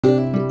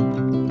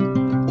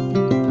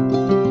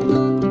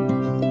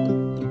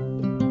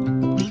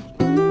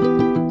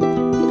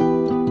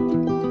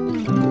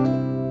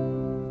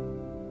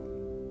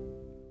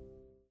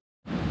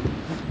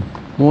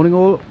Morning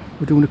all,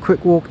 we're doing a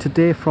quick walk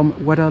today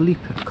from Wedder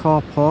Leap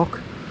car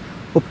park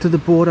up to the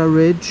Border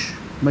Ridge,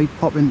 might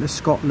pop into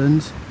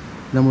Scotland,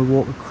 and then we'll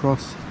walk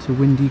across to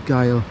Windy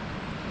Gyle.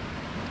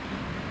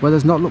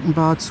 Weather's not looking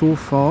bad so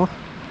far,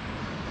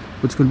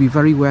 but it's going to be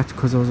very wet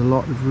because there was a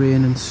lot of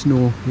rain and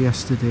snow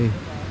yesterday,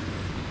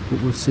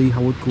 but we'll see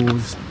how it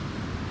goes.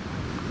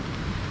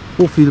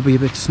 Hopefully there'll be a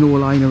bit of snow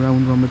lying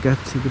around when we get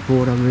to the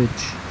Border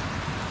Ridge.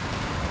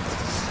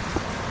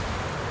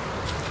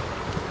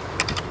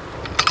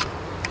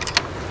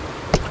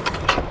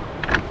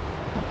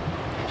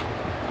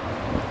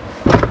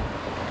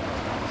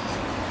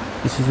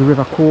 This is the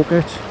River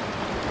Coquet,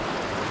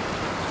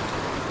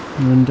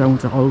 and then down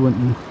to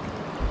Wintry.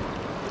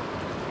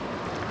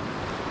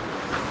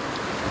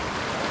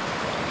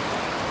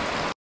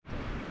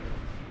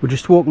 We're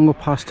just walking up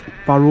past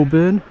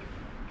Barrowburn.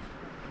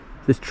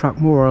 This track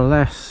more or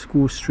less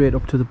goes straight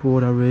up to the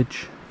Border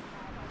Ridge.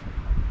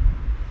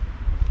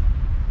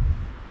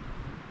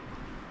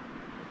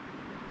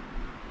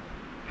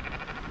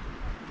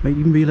 Might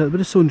even be a little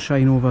bit of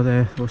sunshine over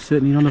there, there was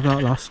certainly none of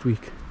that last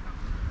week.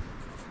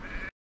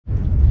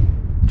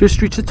 Just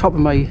reached the top of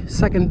my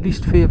second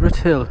least favourite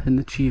hill in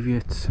the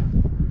Cheviot.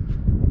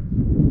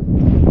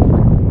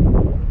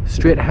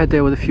 Straight ahead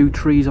there with a few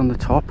trees on the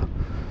top.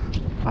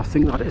 I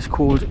think that is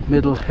called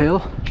Middle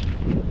Hill.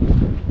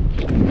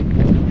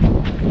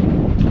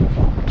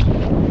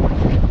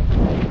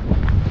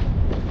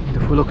 And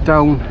if we look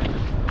down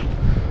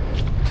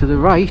to the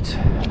right,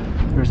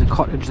 there's a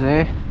cottage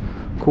there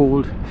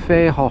called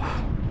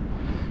Fairhoff.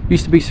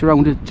 Used to be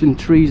surrounded in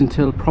trees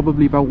until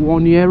probably about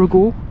 1 year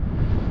ago.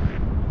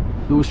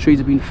 Those trees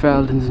have been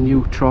felled and there's a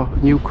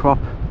new crop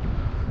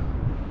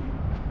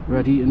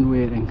ready and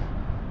waiting.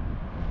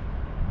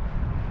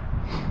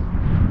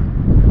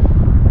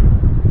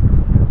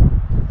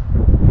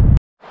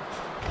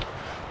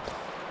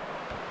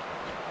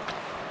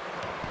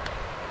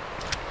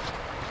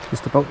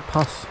 Just about to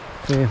pass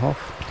Fairhoff.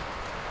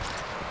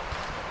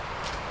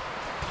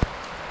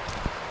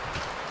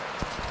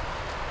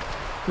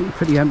 Looking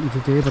pretty empty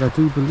today, but I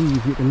do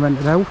believe you can rent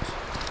it out.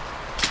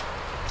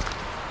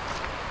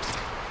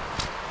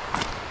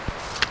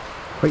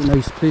 Quite a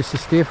nice place to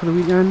stay for the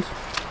weekend.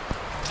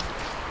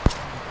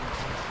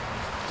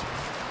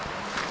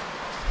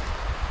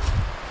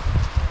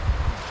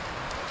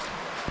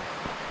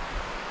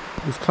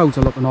 Those clouds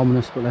are looking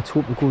ominous, but let's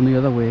hope they're going the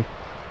other way.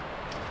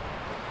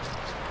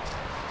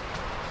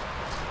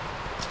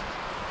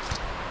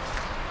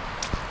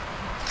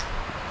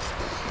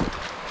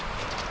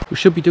 We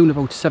should be doing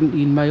about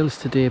 17 miles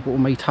today, but we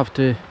might have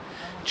to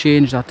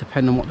change that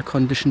depending on what the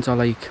conditions are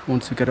like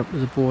once we get up to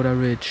the Border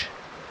Ridge.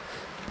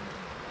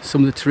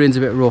 Some of the terrain's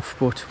a bit rough,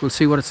 but we'll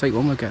see what it's like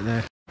when we get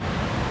there.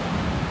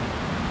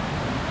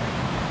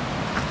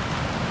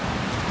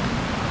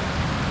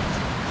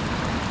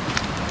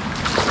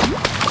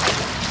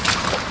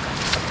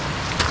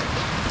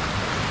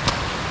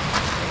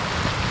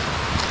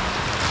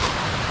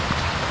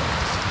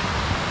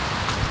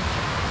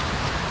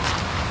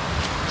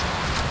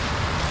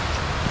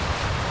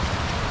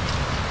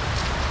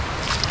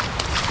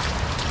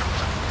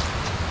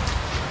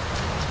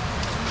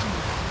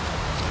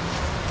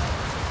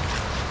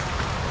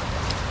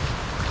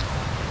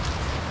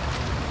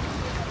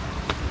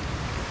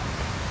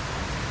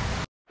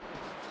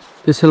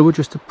 This hill we're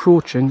just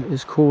approaching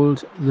is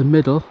called the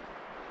Middle.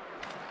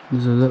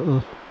 There's a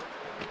little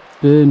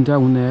burn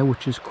down there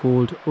which is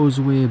called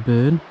Usway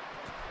Burn.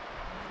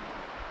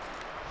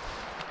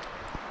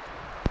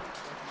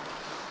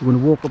 We're going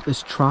to walk up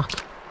this track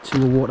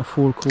to a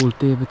waterfall called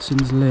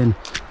Davidson's Linn.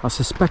 I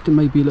suspect it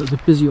might be a little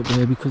bit busy up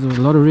there because there was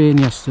a lot of rain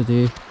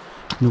yesterday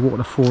and the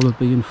waterfall will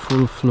be in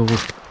full flow.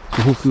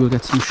 So hopefully we'll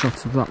get some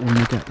shots of that when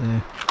we get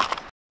there.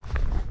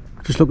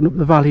 Just looking up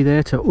the valley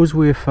there to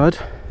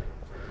Uswayford.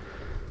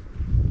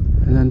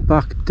 And then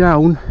back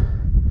down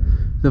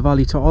the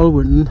valley to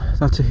Wintry,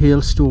 that's a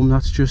hailstorm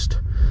that's just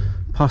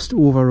passed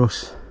over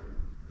us.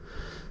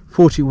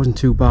 Fortunately it wasn't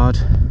too bad.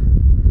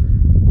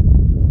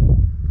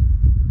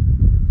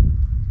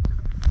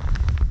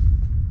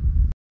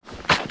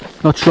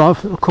 Not sure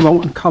if it'll come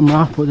out on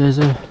camera, but there's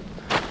a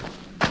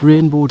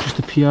rainbow just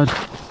appeared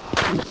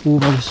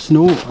over the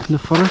snow in the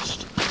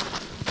forest.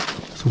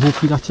 So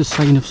hopefully that's a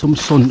sign of some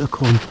sun to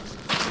come.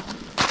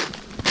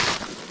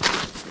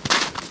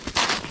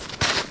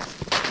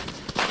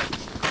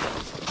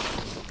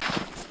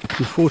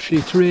 Unfortunately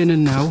it's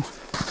raining now,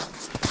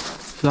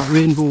 so that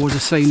rainbow was a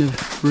sign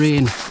of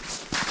rain,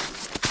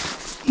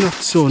 not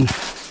sun.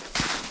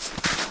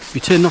 We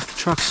turn off the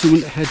track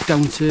soon to head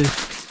down to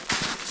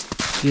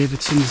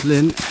Davidson's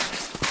Linn.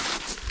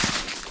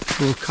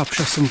 We'll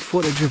capture some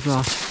footage of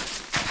that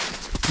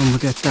when we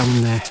get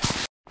down there.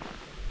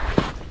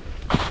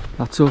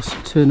 That's us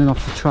turning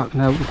off the track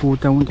now to go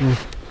down to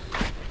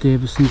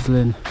Davidson's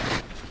Linn.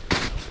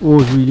 It's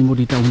always really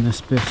muddy down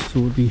this bit, so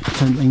it would be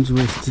 10 times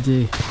worse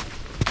today.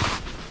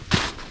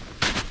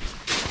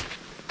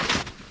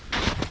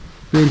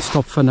 Rain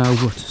stopped for now,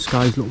 but the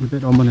sky's looking a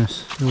bit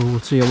ominous, so we'll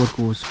see how it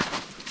goes.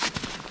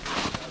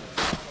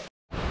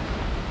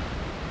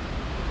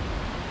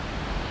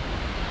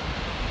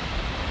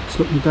 Just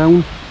looking down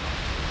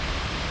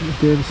at the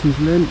Davison's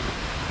Lane.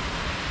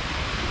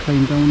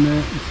 Climb down there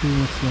and see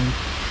what it's like.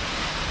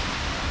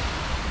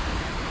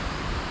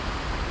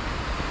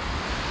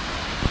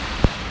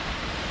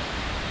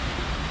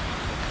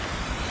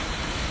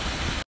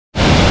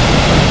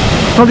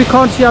 Probably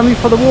can't see me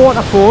for the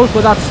waterfall,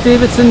 but that's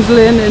Davidson's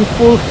Lane in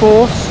full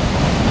force.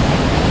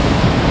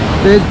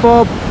 There's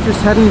Bob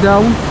just heading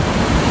down.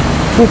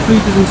 Hopefully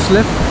he doesn't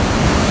slip.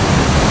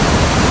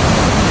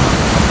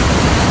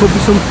 Could be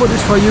some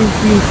footage for you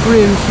being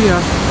framed here.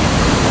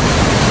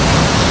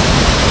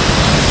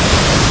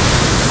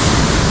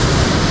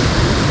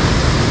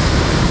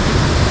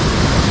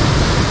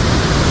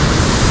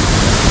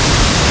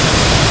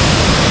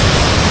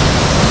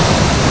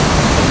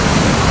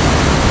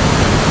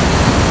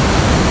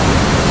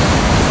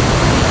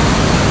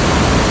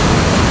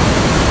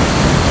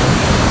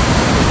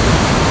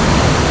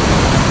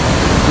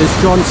 There's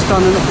John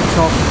standing at the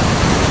top.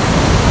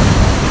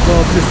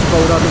 Bob just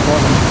about at the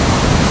bottom.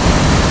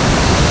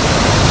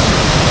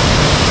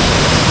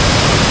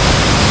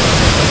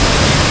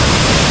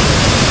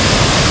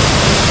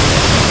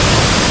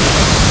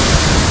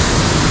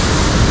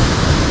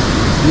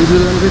 Need a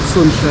little bit of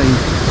sunshine.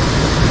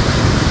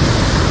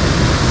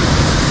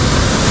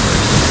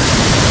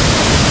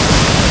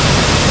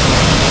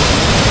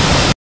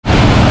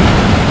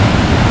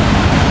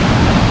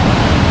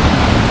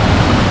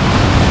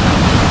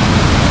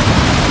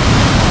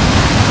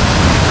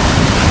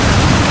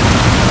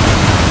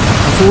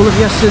 All of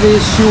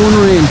yesterday's snow and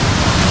rain.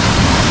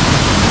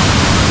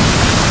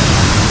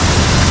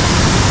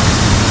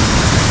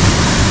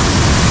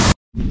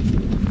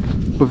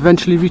 We've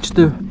eventually reached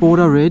the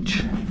border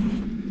ridge.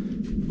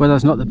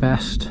 Weather's not the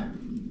best.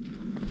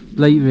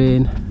 Light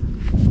rain.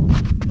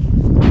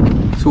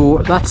 So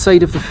that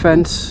side of the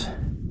fence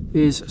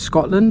is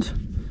Scotland.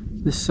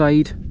 This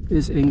side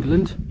is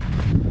England.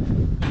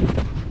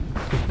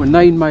 We're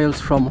 9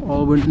 miles from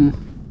Alwynton.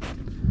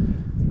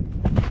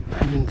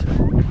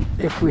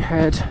 If we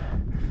head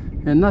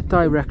in that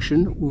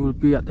direction, we will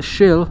be at the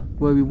Shill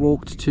where we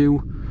walked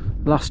to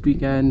last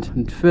weekend,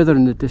 and further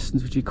in the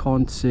distance, which you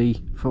can't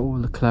see for all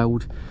the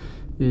cloud,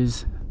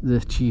 is the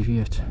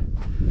Cheviot.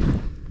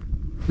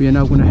 We are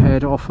now going to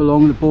head off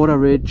along the border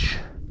ridge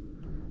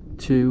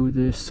to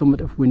the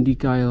summit of Windy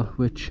Gyle,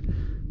 which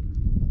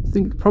I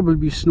think will probably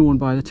be snowing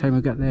by the time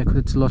I get there because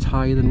it's a lot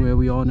higher than where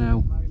we are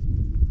now.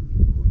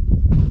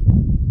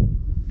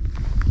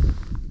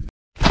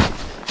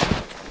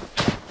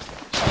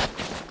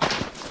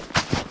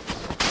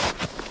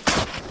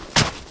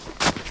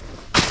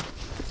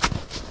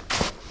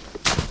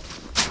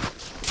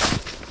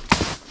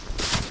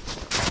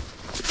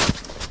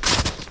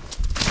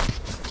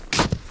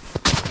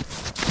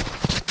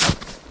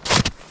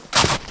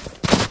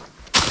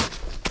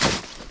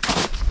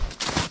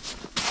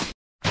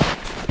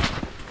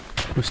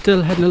 We're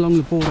still heading along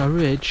the border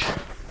ridge.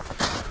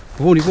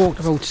 We've only walked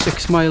about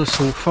 6 miles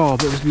so far,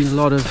 but there's been a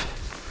lot of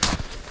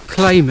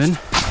climbing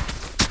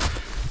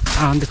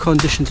and the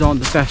conditions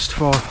aren't the best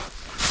for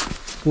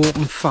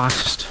walking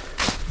fast.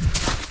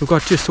 We've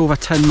got just over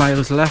 10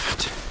 miles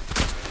left.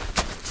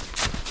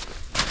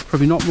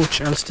 Probably not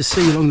much else to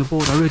see along the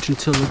border ridge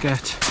until we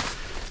get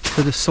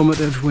to the summit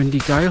of Windy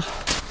Gyle,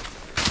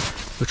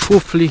 which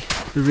hopefully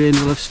the rain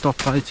will have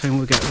stopped by the time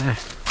we get there.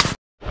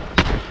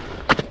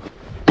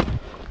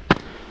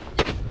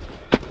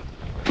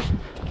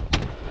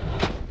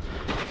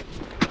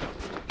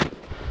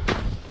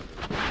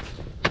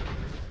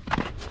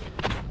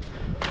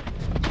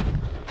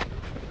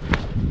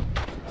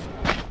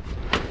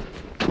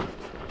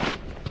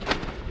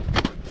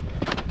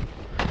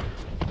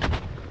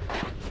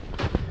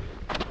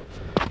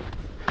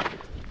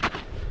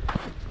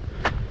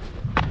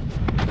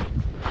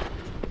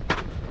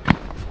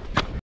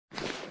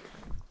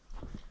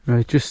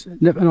 Right, just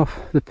nipping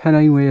off the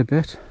Pennine Way a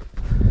bit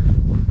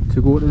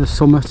to go to the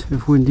summit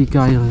of Windy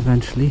Gyle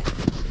eventually.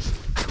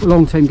 Took a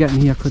long time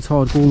getting here because it's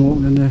hard going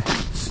walking in the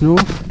snow.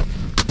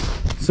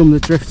 Some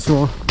of the drifts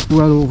are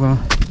well over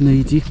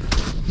knee deep.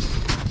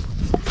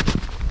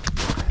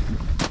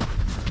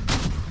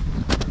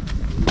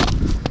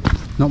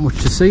 Not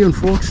much to see,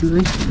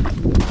 unfortunately.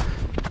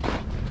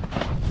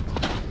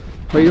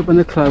 Right up in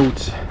the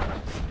clouds.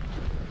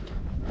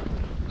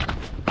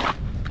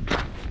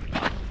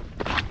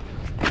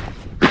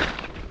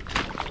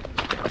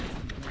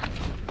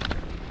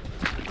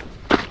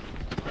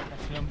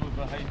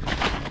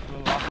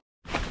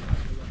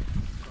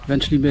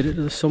 Eventually made it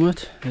to the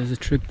summit. There's a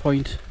trig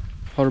point.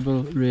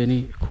 Horrible,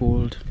 rainy,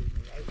 cold.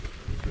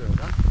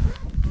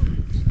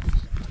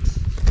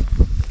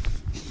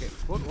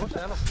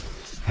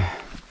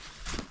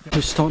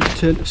 It's starting to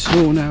turn to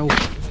snow now.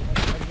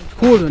 It's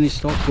cold when you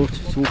stop, but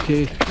it's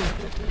okay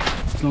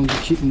as long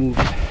as you keep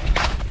moving.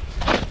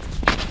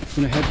 I'm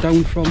going to head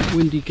down from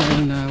Windy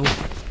Gyle now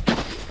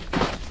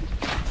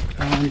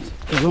and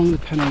along the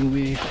Pennine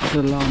Way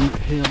to the Lamb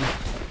Hill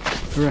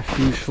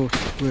refuge hut,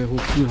 where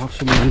hopefully we'll have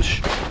some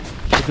lunch,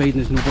 providing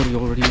there's nobody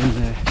already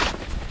in there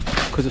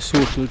because of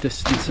social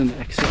distancing,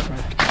 etc.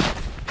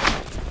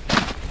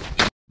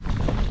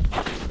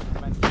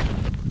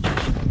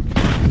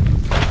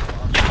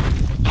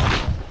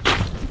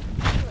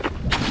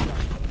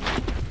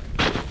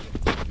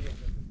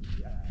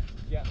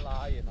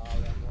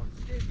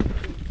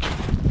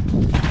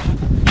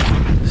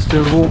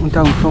 Still walking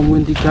down from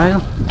Windy Gyle.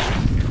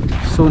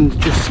 Sun's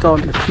just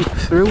starting to peek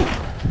through.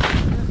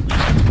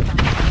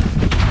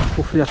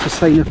 Hopefully that's a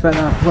sign of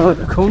better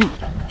weather to come.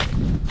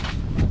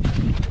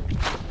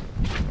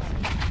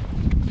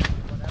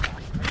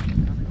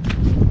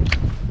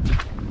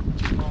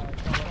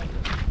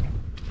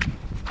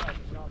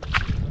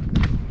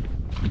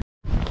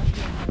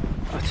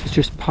 That's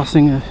just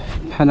passing a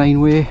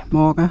Pennine Way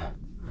marker.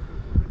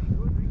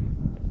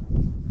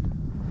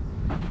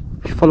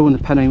 Following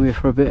the Pennine Way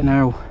for a bit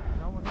now.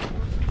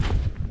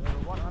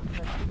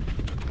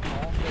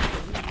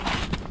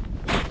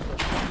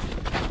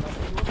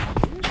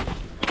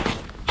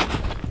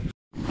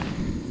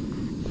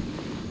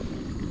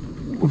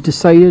 We've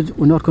decided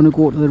we're not going to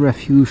go to the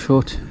refuge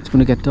hut. It's going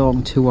to get dark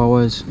in 2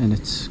 hours and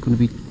it's going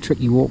to be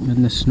tricky walking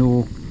in the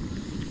snow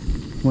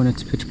when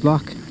it's pitch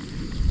black.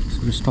 So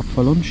we'll stop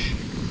for lunch.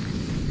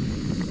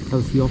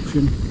 Healthy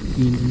option,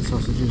 beans and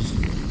sausages.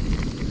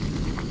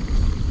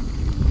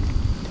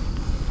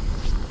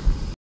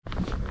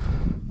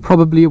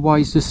 Probably a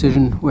wise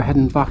decision. We're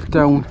heading back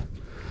down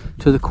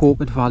to the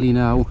Corked Valley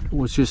now. It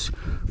was just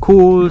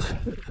cold,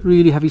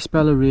 really heavy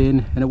spell of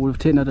rain, and it would have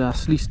taken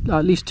us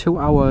at least 2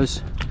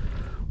 hours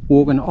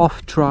walking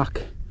off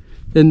track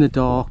in the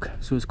dark.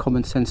 So it's a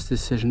common sense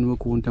decision. We're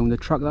going down the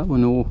track that we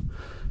know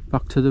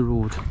back to the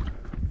road.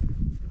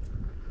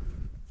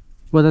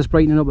 Weather's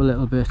brightening up a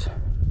little bit.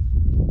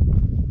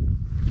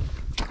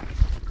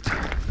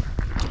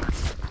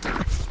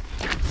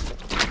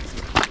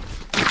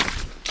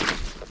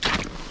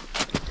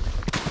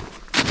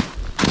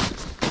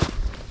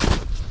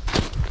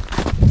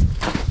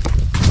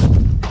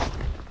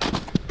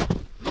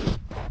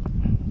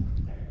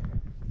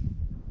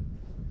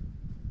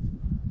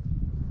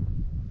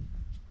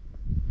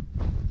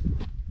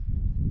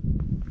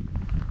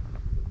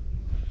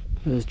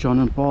 There's John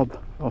and Bob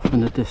off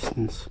in the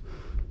distance.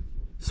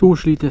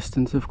 Socially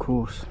distanced, of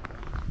course.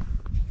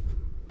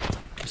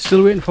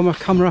 Still waiting for my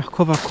camera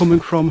cover coming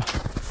from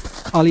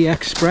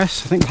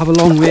AliExpress. I think we'll have a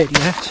long wait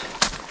yet.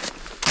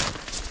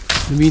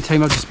 In the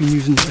meantime, I've just been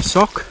using a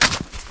sock.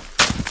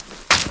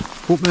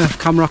 Hope my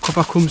camera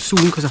cover comes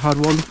soon because I've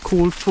had one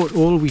cold foot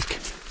all week.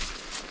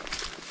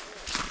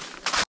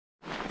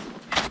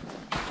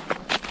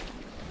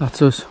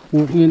 That's us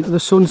walking into the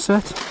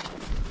sunset.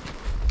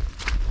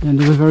 End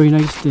of a very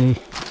nice day.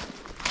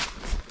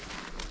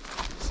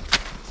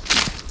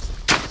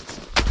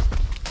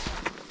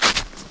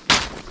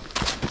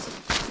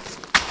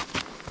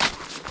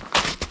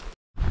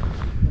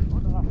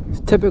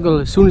 It's typical,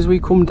 as soon as we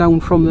come down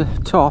from the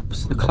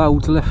tops, the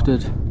clouds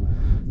lifted.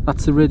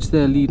 That's the ridge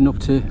there leading up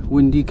to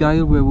Windy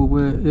Gyle where we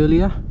were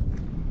earlier.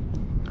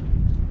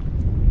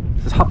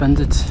 As it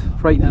happens, it's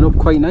brightening up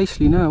quite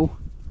nicely now.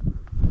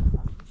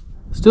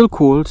 Still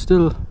cold,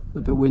 still a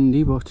bit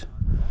windy, but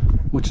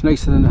much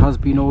nicer than it has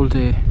been all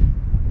day.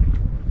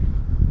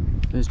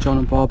 There's John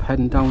and Bob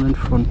heading down in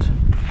front.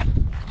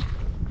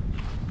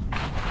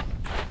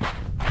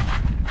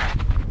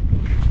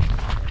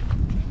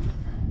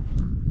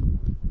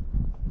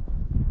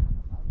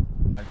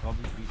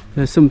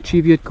 There's some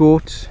Cheviot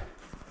goats.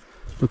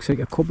 Looks like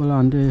a couple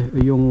and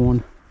a young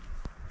one.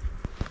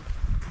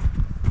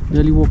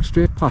 Nearly walked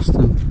straight past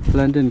them.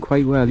 Blend in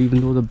quite well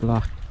even though they're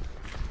black.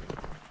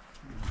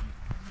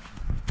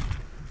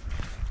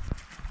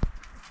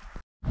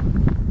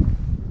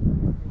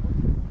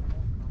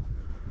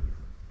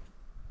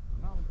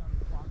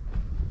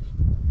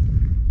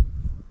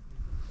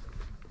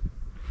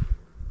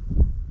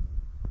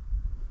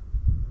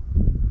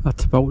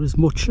 That's about as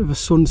much of a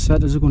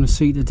sunset as we're going to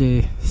see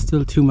today.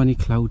 Still too many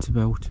clouds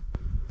about.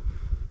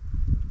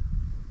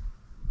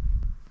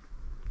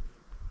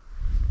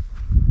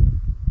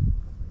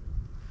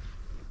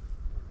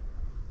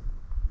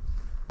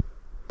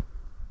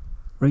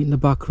 Right in the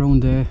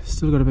background there,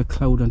 still got a bit of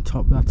cloud on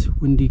top. That's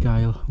Windy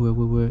Gyle where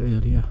we were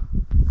earlier.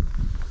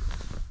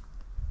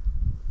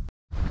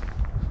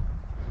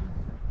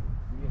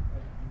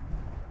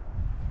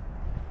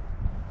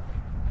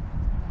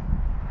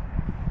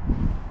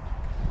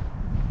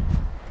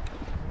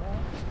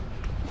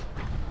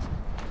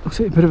 Looks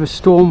like a bit of a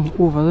storm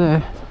over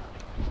there.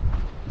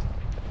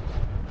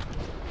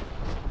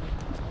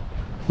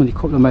 Only a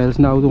couple of miles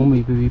now though,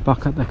 maybe we'll be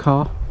back at the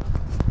car.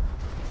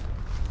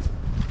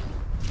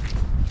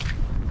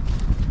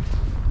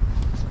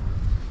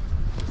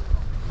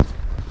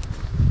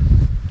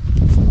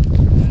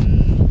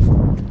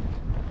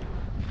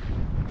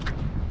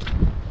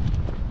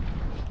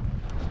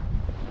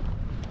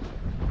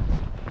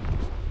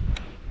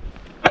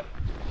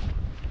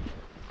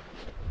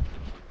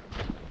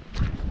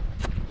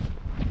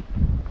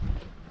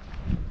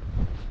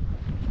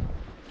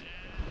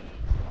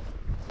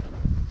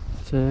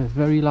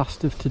 Very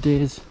last of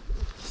today's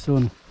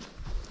sun.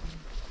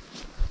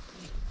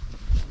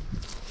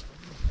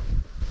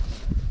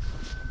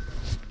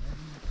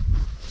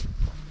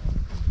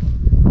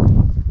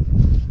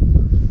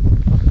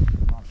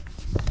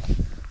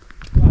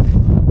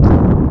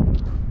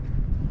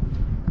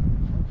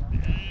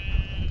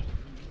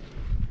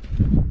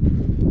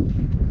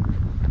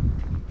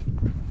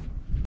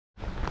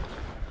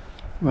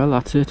 Well,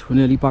 that's it, we're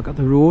nearly back at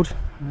the road,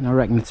 and I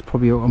reckon it's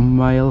probably about a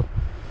mile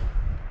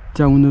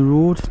down the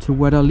road to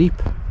Wedder Leap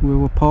where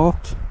we're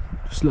parked,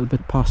 just a little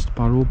bit past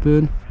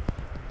Barrowburn,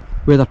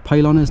 where that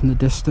pylon is in the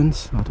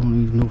distance. I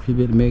don't even know if you'll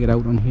be able to make it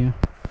out on here.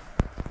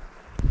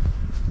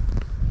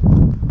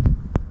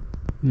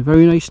 A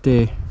very nice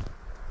day.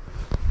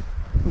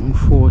 Looking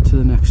forward to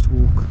the next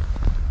walk.